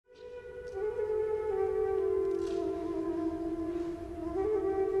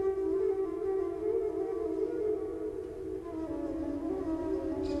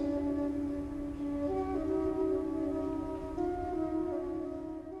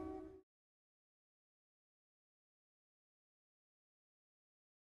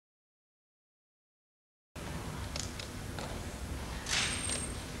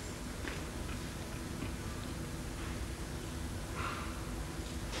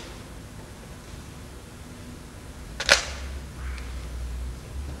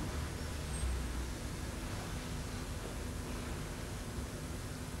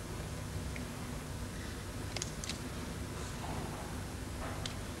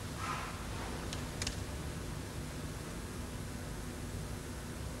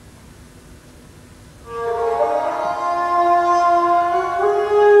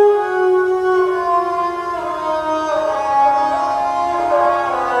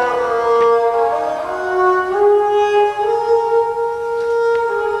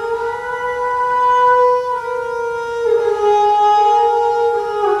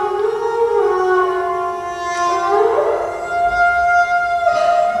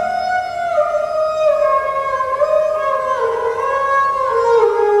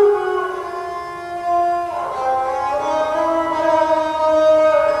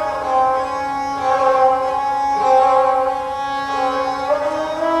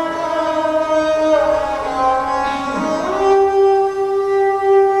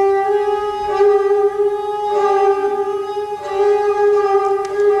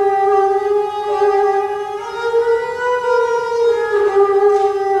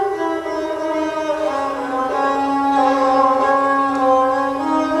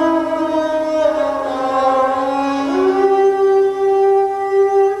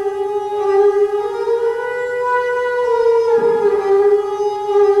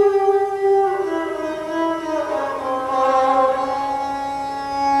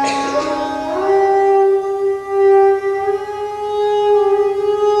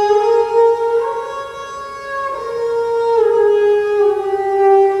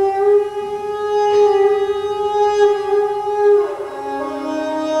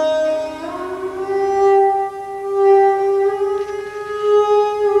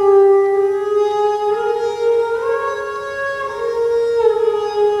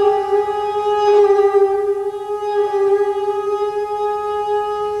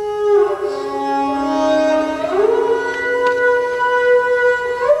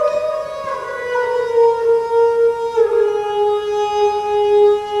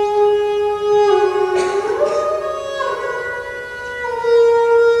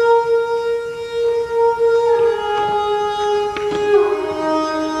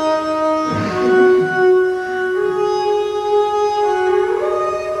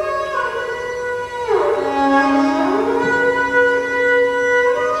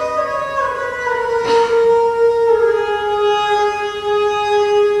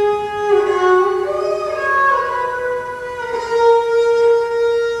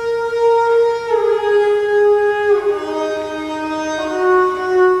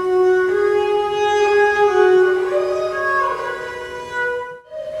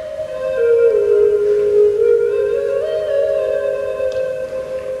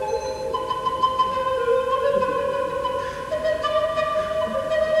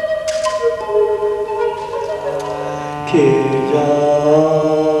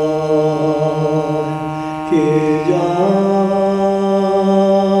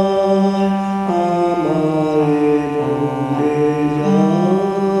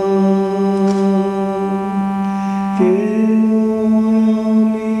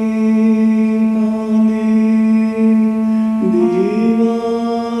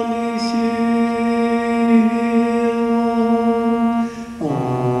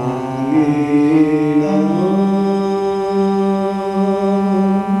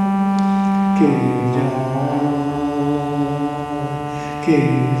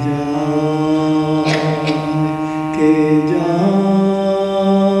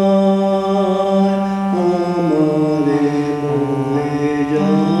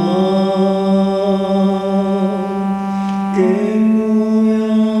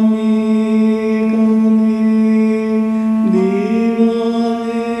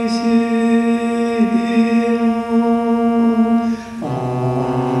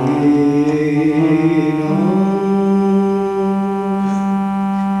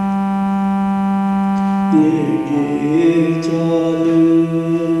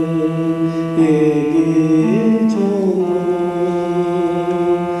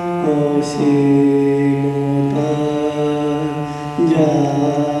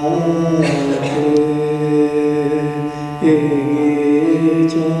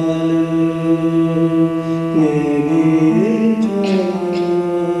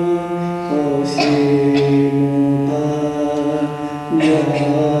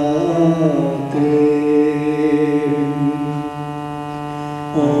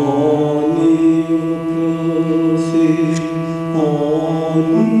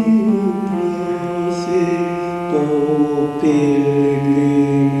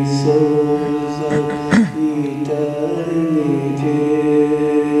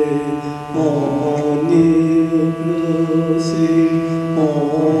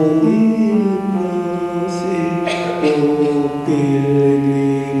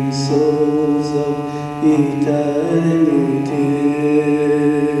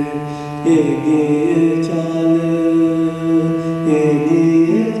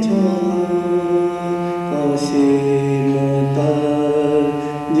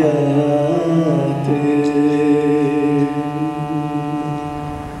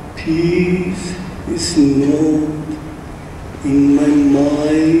Peace is not in my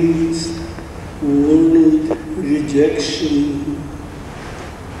mind's world rejection.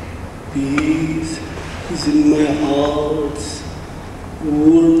 Peace is in my heart's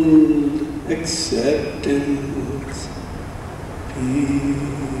world acceptance. Peace.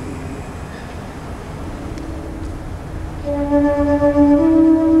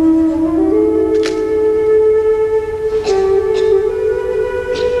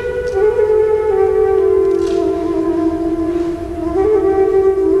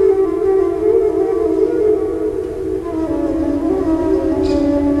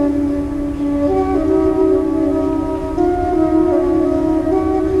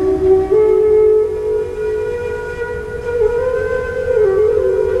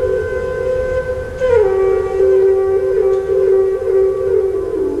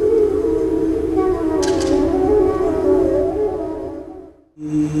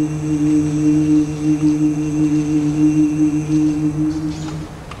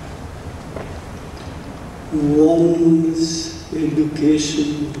 One's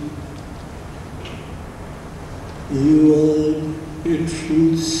education. You are a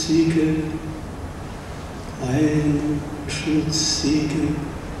truth seeker. I am a truth seeker.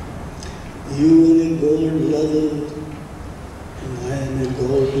 You are a God lover, and I am a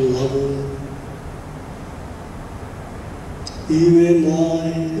God lover. You and I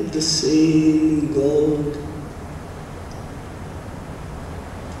have the same God,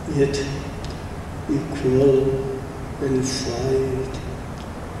 yet we quarrel and fight.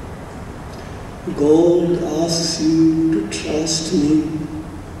 God asks you to trust me.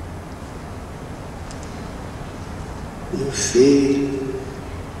 You fail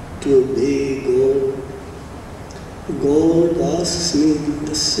to obey God. God asks me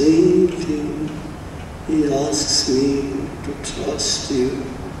the same thing. He asks me to trust you,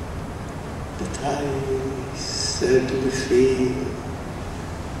 but I sadly fail.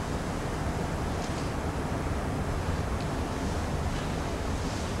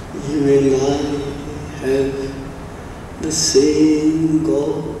 You and I have the same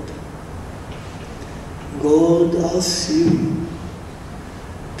God. God asks you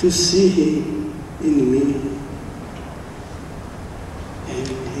to see Him in me, and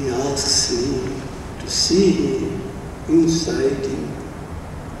He asks me to see Him inside you.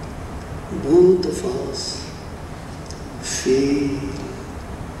 Both of us feel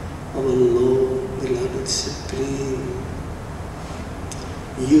our Lord, beloved Supreme.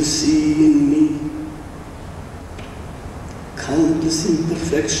 You see in me countless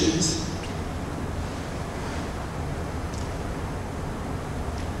imperfections.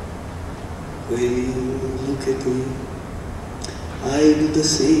 When you look at me, I do the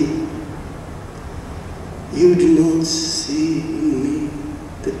same. You do not see in me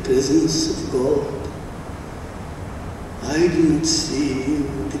the presence of God. I do not see in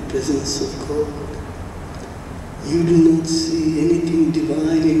you the presence of God. You do not see anything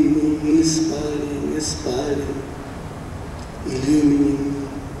divine in me, inspiring, aspiring, illuminating,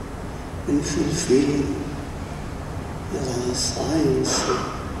 and fulfilling. Alas, I also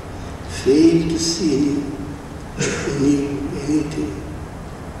fail to see in you anything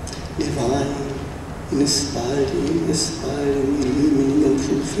divine, inspiring, illuminating, and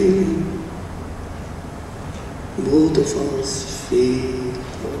fulfilling. Both of us fail,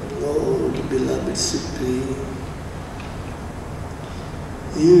 our Lord, beloved Supreme.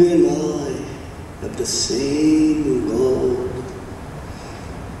 You and I have the same God.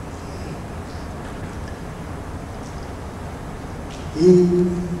 You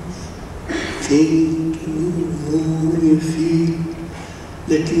think, you know, you feel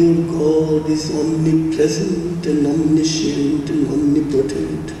that your God is omnipresent and omniscient and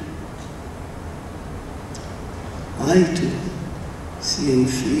omnipotent. I too see and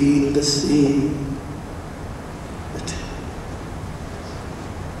feel the same. But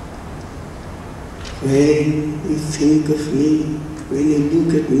when you think of me, when you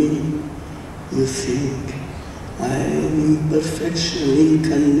look at me, you think I am imperfection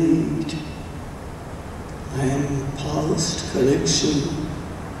incarnate. I am past correction.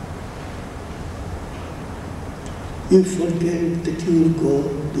 You forget that your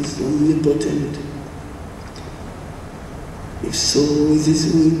God is omnipotent. If so is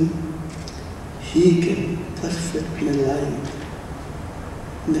His will, He can perfect my life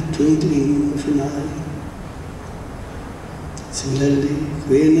in the twinkling of an eye. Similarly,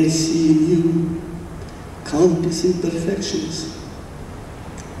 when I see in you countless imperfections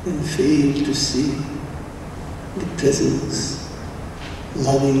and fail to see the presence,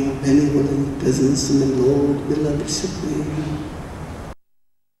 loving, benevolent presence in the Lord, beloved Supreme,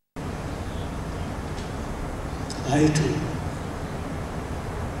 I too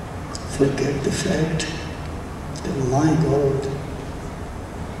forget the fact that my God,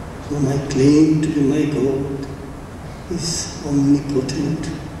 whom I claim to be my God, is omnipotent.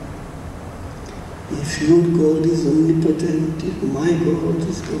 If your God is omnipotent, if my God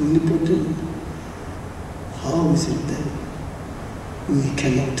is omnipotent, how is it that we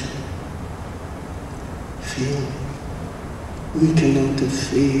cannot feel, we cannot have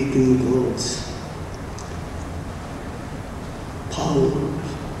faith in God's power,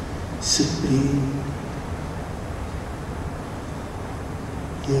 supreme?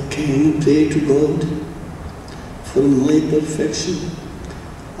 You can pray to God for my perfection.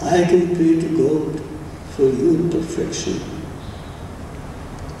 I can pray to God for your perfection.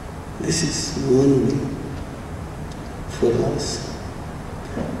 This is one way for us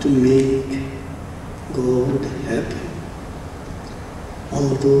to make God happy.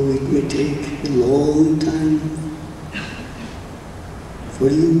 Although it may take a long time for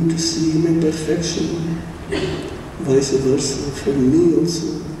you to see my perfection, vice versa for me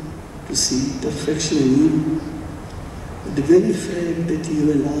also to see perfection in you. The very fact that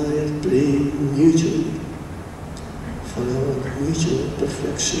you and I are praying mutually for our mutual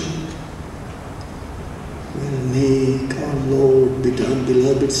perfection will make our Lord,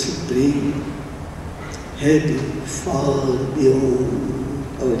 beloved Supreme, happy far beyond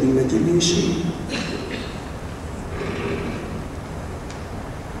our imagination.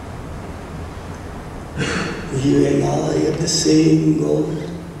 You and I are the same God,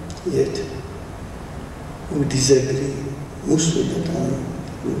 yet we disagree. Most of the time,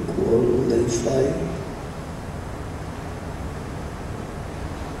 we quarrel and fight.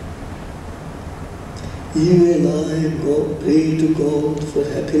 You and I pray to God for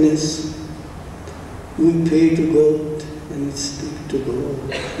happiness. We pray to God and we speak to God.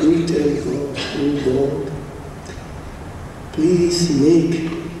 We tell God, oh God, please make,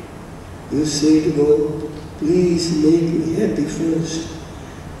 you say to God, please make me happy first,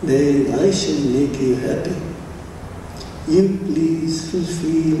 then I shall make you happy. You please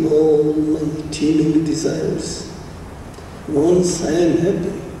fulfill all my teeming desires. Once I am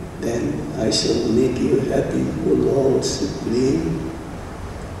happy, then I shall make you happy, O Lord Supreme.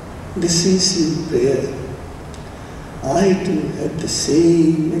 This is your prayer. I too have the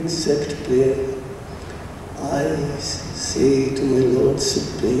same exact prayer. I say to my Lord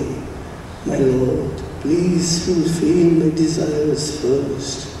Supreme, my Lord, please fulfill my desires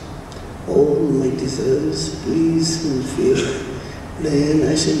first. All my desires, please fulfill. Then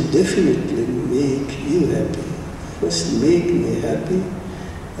I shall definitely make you happy. First make me happy,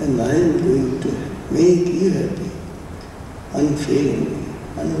 and I am going to make you happy, unfailingly,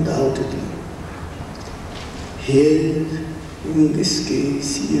 undoubtedly. Here, in this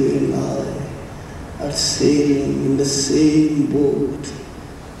case, you and I are sailing in the same boat.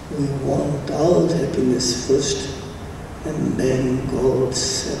 We want our happiness first, and then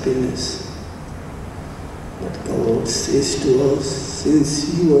God's happiness. But God says to us,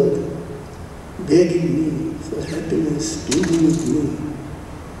 since you are begging me for happiness, to be with me,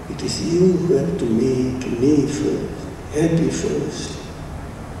 it is you who have to make me first, happy first,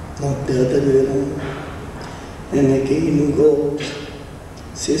 not the other way around. And again God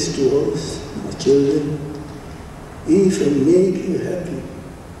says to us, my children, if I make you happy,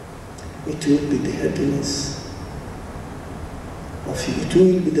 it will be the happiness of you. It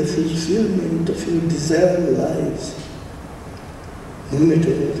will be the fulfillment of your desired lives. No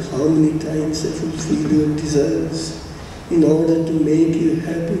matter how many times I fulfill your desires in order to make you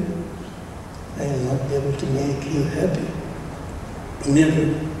happy, I will not be able to make you happy. Never.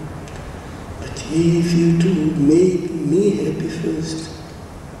 But if you too make me happy first,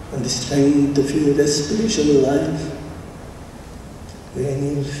 on the strength of your aspirational life, then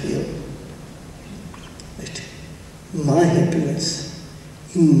you will feel that my happiness,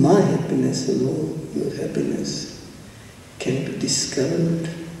 in my happiness alone, your happiness can be discovered,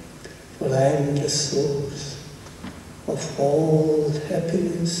 for I am the source of all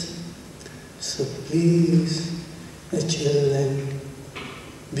happiness. So please, my children,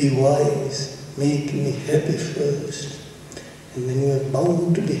 be wise, make me happy first, and then you are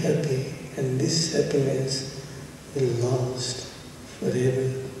bound to be happy, and this happiness will last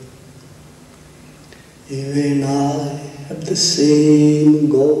forever. You and I have the same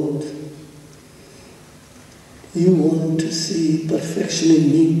God. You want to see perfection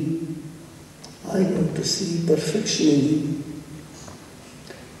in me. I want to see perfection in you.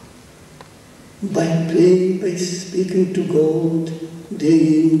 By praying, by speaking to God,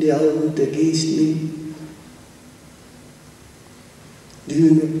 day in, day out against me, do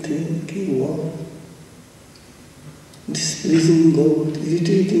you not think you are displeasing God,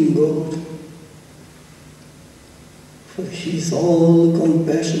 irritating God? For He is all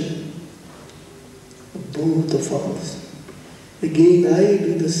compassion of both of us. Again, I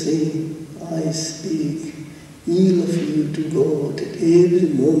do the same. I speak ill of you to God at every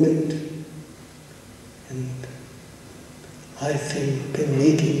moment. And I think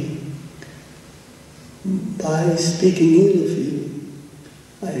by speaking ill of you,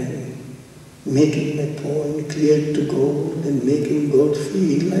 I am making my point clear to God and making God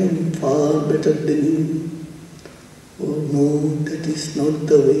feel I am far better than you. Oh no, that is not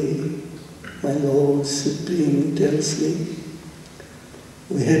the way my Lord Supreme tells me.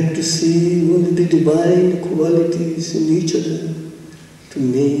 We have to see only the divine qualities in each other to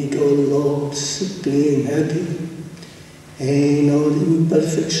make our Lord Supreme happy. And our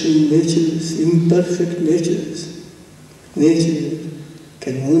imperfect nature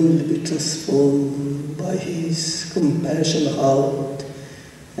can only be transformed by His compassionate heart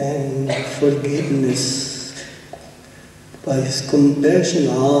and forgiveness, by His compassionate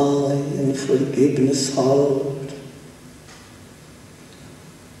eye and forgiveness heart.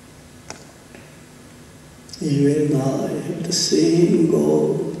 You and I have the same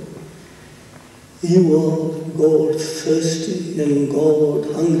God. You are God thirsty and God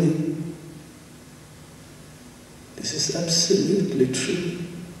hungry. This is absolutely true.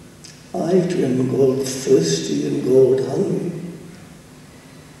 I too am God thirsty and God hungry.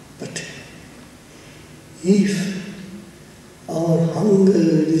 But if our hunger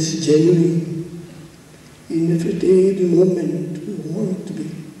is genuine, in every moment we want to be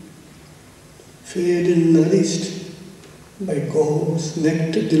fed and nourished by God's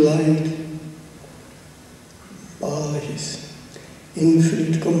nectar delight, by His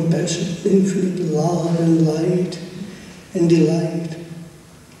infinite compassion, infinite love and light and delight,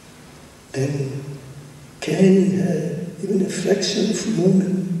 then can we have even a fraction of a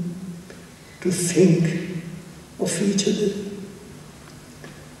moment to think of each other.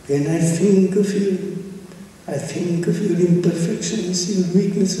 When I think of you, I think of your imperfections, your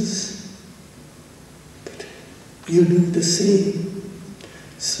weaknesses, but you do the same.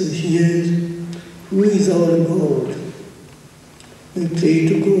 So here, who is our God? We pray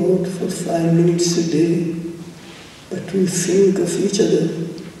to God for 5 minutes a day, but we think of each other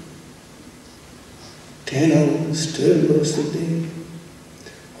 10 hours, 12 hours a day.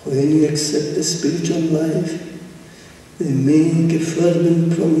 When you accept the spiritual life, we make a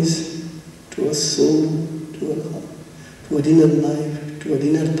fervent promise to our soul, to our heart, to our inner life, to our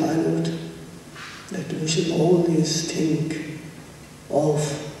inner pilot, that we should always think of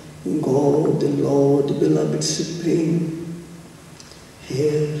God, the Lord, the beloved Supreme.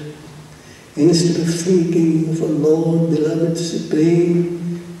 Here, instead of thinking of our Lord, beloved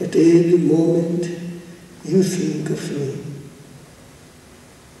Supreme, at every moment, you think of me.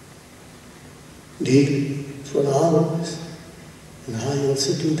 Daily, for hours, and I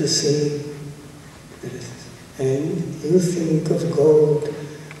also do the same. And you think of God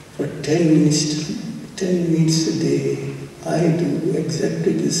for 10 minutes a day. I do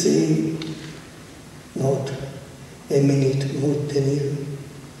exactly the same, not a minute more than you.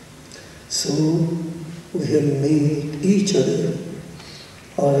 So we have made each other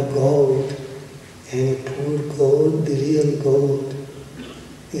our God, and poor God, the real God,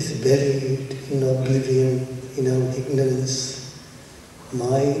 is buried in oblivion, in our ignorance,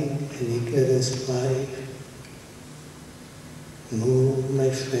 mind and ignorance life. No, my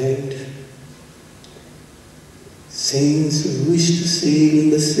friend, saints who wish to sail in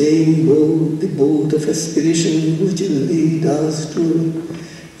the same boat, the boat of aspiration which will lead us to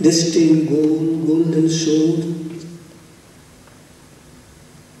destined goal, golden shore.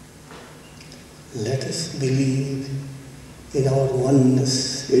 Let us believe in our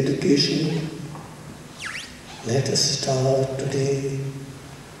oneness education. Let us start today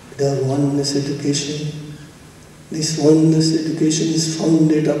with our oneness education. This oneness education is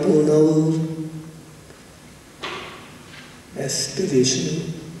founded upon our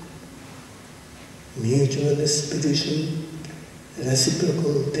aspiration, mutual aspiration,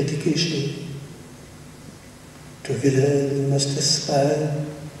 reciprocal dedication. Together we must aspire,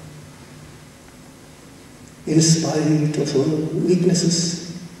 in spite of our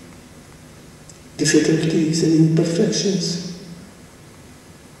weaknesses, difficulties and imperfections.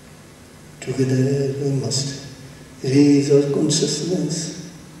 Together we must raise our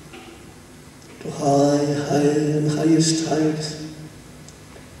consciousness to higher and highest heights.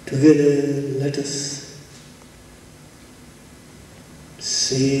 Together let us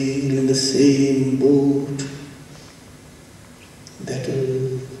sail in the same boat that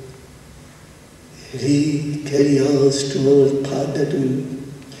will carry us to our path, that will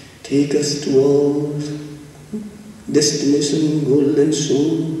take us to our destination, golden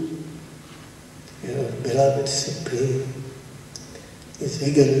shore. Our beloved Supreme is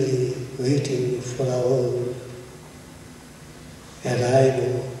eagerly waiting for our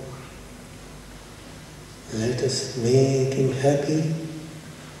arrival. Let us make him happy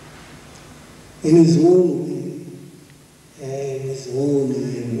in his own way, and his own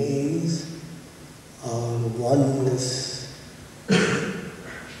way means our oneness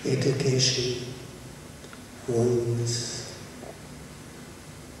education, oneness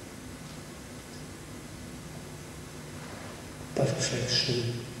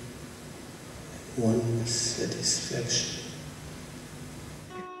perfection, oneness satisfaction.